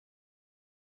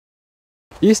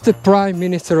Is the Prime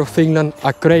Minister of Finland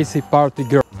a crazy party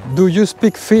girl? Do you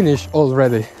speak Finnish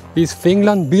already? Is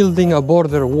Finland building a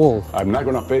border wall? I'm not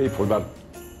gonna pay for that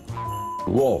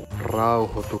wall.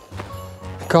 Rauhoitu.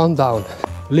 Calm down.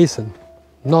 Listen.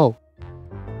 No.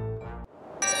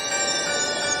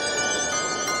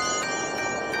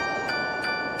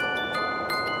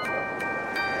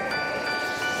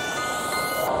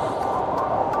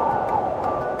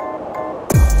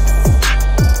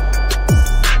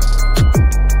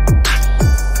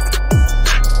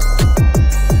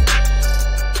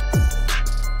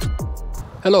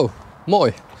 Hello,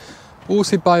 moi!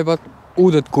 Uusi päivä,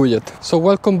 uudet kujet. So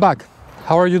welcome back.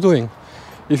 How are you doing?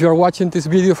 If you are watching this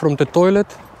video from the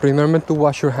toilet, remember to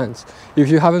wash your hands.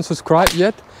 If you haven't subscribed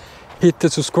yet, hit the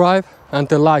subscribe and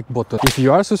the like button. If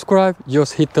you are subscribed,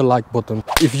 just hit the like button.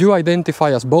 If you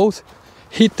identify as both,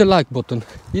 hit the like button.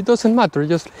 It doesn't matter,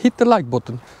 just hit the like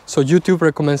button so YouTube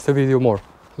recommends the video more.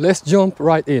 Let's jump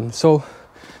right in. So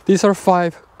these are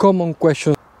 5 common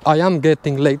questions I am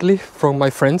getting lately from my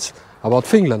friends about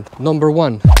Finland. Number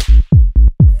 1.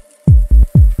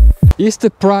 Is the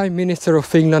Prime Minister of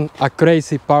Finland a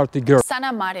crazy party girl?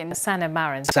 Sanna Marin. Sanna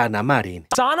Marin. Sanna Marin.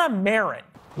 Sanna Marin.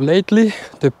 Lately,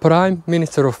 the Prime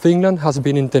Minister of Finland has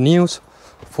been in the news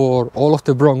for all of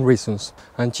the wrong reasons,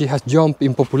 and she has jumped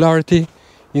in popularity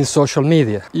in social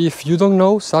media. If you don't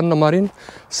know Sanna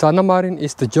Marin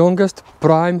is the youngest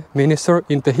Prime Minister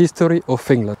in the history of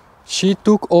Finland. She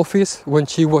took office when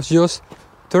she was just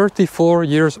 34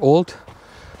 years old,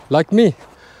 like me.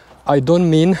 I don't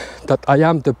mean that I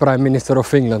am the Prime Minister of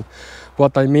Finland.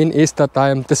 What I mean is that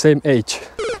I am the same age.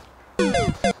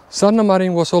 Sanna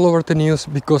Marin was all over the news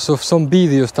because of some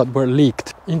videos that were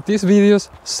leaked. In these videos,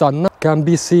 Sanna can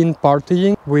be seen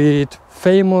partying with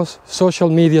famous social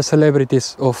media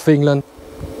celebrities of Finland.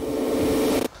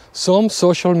 Some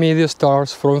social media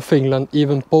stars from Finland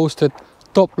even posted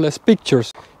topless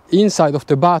pictures inside of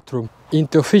the bathroom in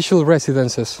the official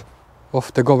residences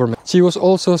of the government. She was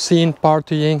also seen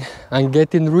partying and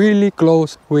getting really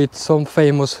close with some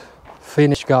famous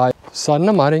Finnish guy.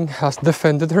 Sanna Marin has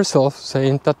defended herself,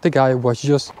 saying that the guy was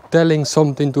just telling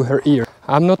something to her ear.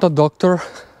 I'm not a doctor,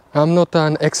 I'm not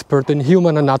an expert in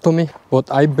human anatomy, but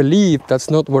I believe that's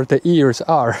not where the ears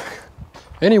are.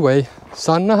 Anyway,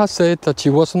 Sanna has said that she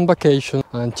was on vacation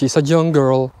and she's a young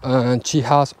girl and she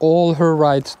has all her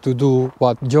rights to do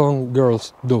what young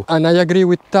girls do. And I agree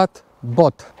with that,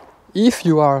 but if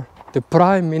you are the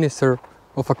Prime Minister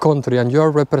of a country and you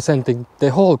are representing the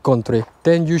whole country,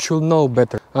 then you should know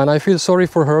better. And I feel sorry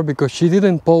for her because she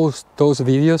didn't post those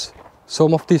videos.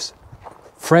 Some of these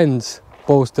friends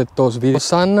posted those videos.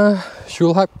 Sanna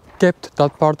should have kept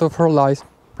that part of her life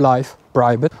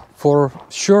private. For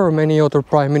sure, many other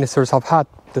prime ministers have had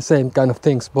the same kind of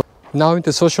things, but now in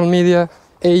the social media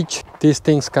age, these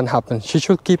things can happen. She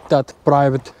should keep that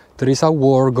private. There is a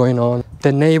war going on.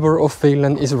 The neighbor of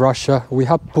Finland is Russia. We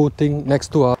have Putin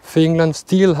next to us. Finland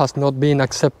still has not been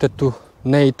accepted to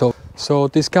NATO. So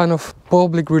this kind of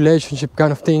public relationship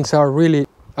kind of things are really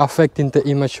affecting the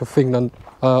image of Finland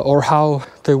or how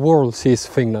the world sees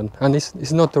Finland. And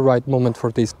it's not the right moment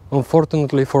for this,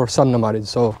 unfortunately for Sanna Marin.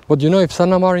 So, but you know, if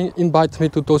Sanna Marin invites me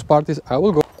to those parties, I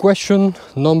will go. Question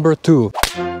number 2.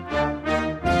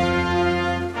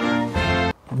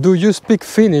 Do you speak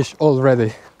Finnish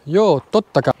already? Joo,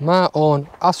 totta kai. Mä oon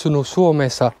asunut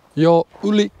Suomessa jo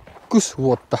yli 6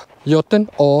 vuotta, joten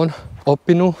oon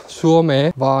oppinut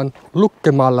suomea vaan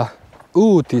lukemalla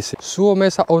uutisia.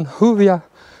 Suomessa on hyviä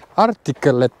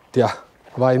artikkelettia,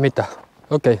 vai mitä?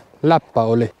 Okei, läppä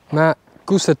oli. Mä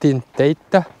kysytin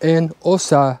teitä, en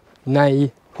osaa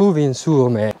näin hyvin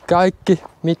suomea. Kaikki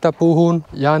mitä puhun,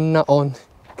 Janna on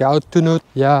käyttänyt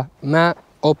ja mä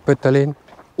opettelin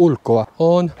ulkoa.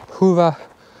 On hyvä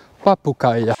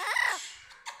papukaija.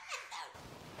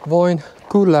 Voin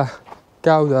kyllä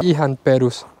käydä ihan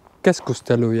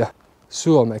peruskeskusteluja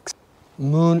suomeksi.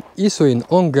 Mun isoin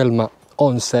ongelma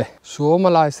on se,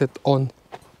 suomalaiset on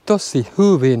tosi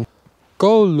hyvin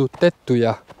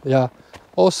koulutettuja ja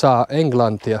osaa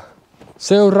englantia.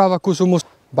 Seuraava kysymys.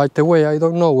 By the way, I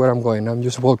don't know where I'm going. I'm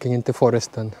just walking in the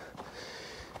forest and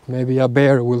maybe a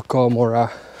bear will come or I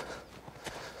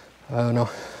don't know.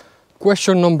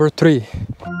 Question number 3.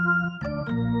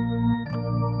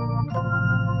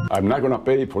 I'm not gonna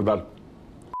pay for that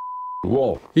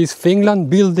wall. Is Finland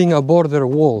building a border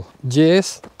wall?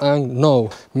 Yes and no.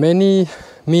 Many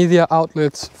media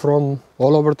outlets from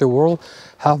all over the world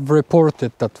have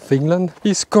reported that Finland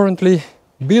is currently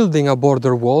building a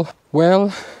border wall.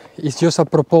 Well, it's just a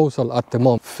proposal at the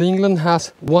moment. Finland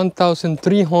has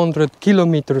 1,300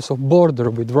 kilometers of border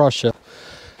with Russia.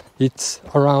 It's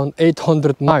around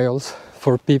 800 miles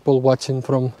for people watching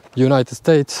from United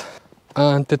States.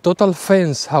 And the total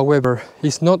fence, however,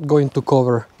 is not going to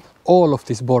cover all of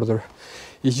this border.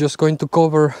 It's just going to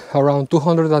cover around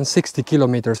 260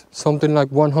 kilometers, something like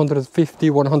 150,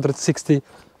 160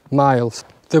 miles.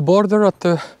 The border at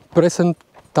the present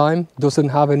time doesn't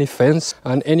have any fence,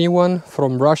 and anyone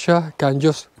from Russia can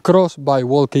just cross by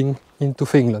walking into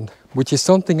Finland, which is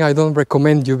something I don't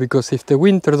recommend you, because if the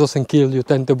winter doesn't kill you,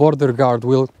 then the border guard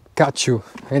will catch you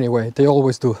anyway. They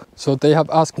always do. So they have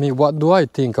asked me, what do I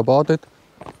think about it?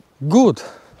 Good.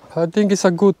 I think it's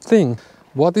a good thing.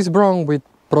 What is wrong with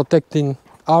protecting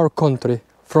our country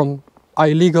from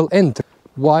illegal entry?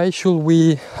 Why should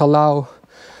we allow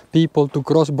people to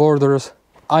cross borders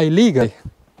illegally?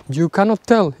 You cannot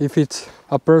tell if it's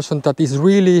a person that is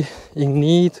really in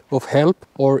need of help,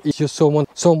 or it's just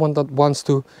someone that wants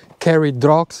to carry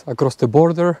drugs across the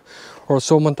border, or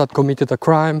someone that committed a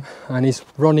crime and is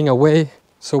running away.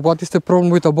 So what is the problem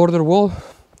with a border wall?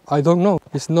 I don't know.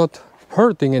 It's not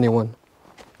hurting anyone,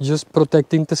 just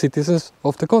protecting the citizens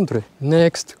of the country.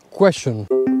 Next question.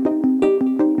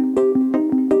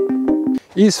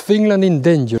 Is Finland in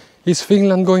danger? Is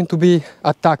Finland going to be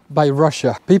attacked by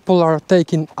Russia? People are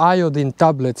taking iodine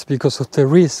tablets because of the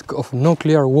risk of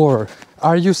nuclear war.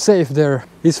 Are you safe there?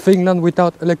 Is Finland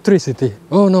without electricity?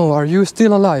 Oh no, are you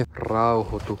still alive?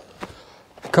 Rauhoitu.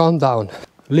 Calm down.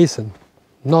 Listen.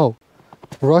 No.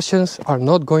 Russians are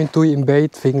not going to invade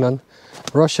Finland.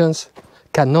 Russians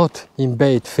cannot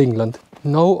invade Finland.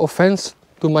 No offense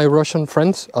to my Russian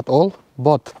friends at all,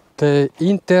 but the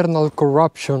internal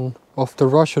corruption of the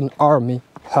Russian army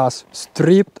has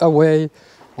stripped away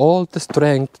all the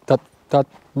strength that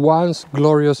once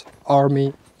glorious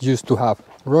army used to have.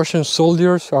 Russian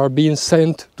soldiers are being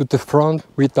sent to the front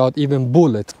without even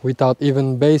bullets, without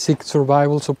even basic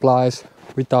survival supplies,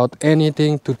 without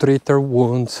anything to treat their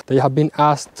wounds. They have been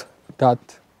asked that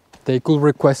they could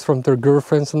request from their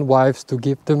girlfriends and wives to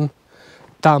give them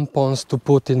tampons to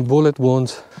put in bullet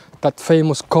wounds. That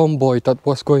famous convoy that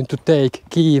was going to take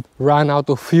Kyiv ran out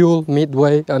of fuel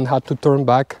midway and had to turn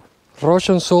back.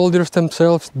 Russian soldiers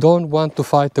themselves don't want to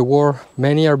fight the war.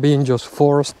 Many are being just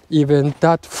forced. Even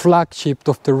that flagship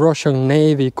of the Russian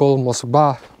Navy called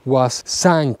Moskva was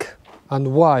sank. And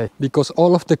why? Because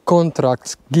all of the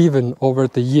contracts given over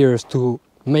the years to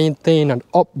maintain and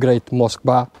upgrade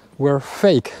Moskva were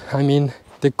fake. I mean,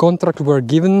 the contracts were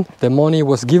given, the money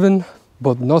was given,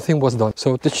 but nothing was done.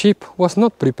 So the ship was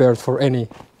not prepared for any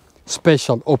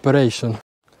special operation.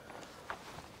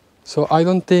 So I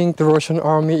don't think the Russian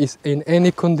army is in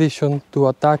any condition to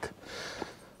attack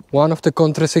one of the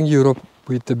countries in Europe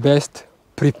with the best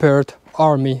prepared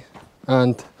army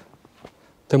and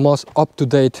the most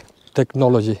up-to-date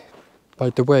technology. By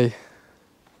the way,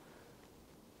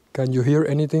 can you hear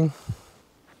anything?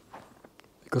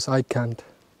 Because I can't.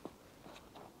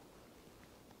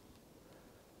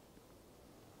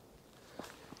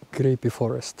 Creepy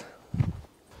forest.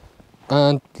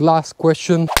 And last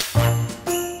question.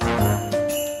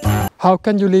 How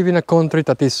can you live in a country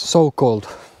that is so cold?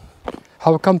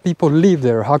 How can people live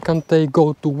there? How can they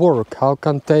go to work? How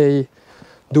can they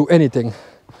do anything?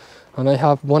 And I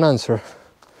have one answer.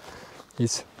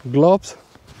 It's gloves,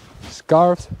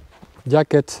 scarves,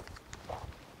 jackets,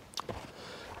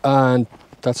 and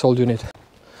that's all you need.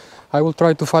 I will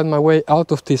try to find my way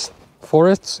out of these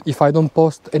forests. If I don't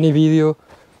post any video,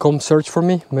 come search for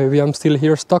me. Maybe I'm still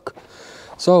here stuck.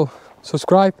 So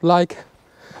subscribe, like,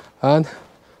 and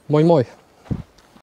moi moi.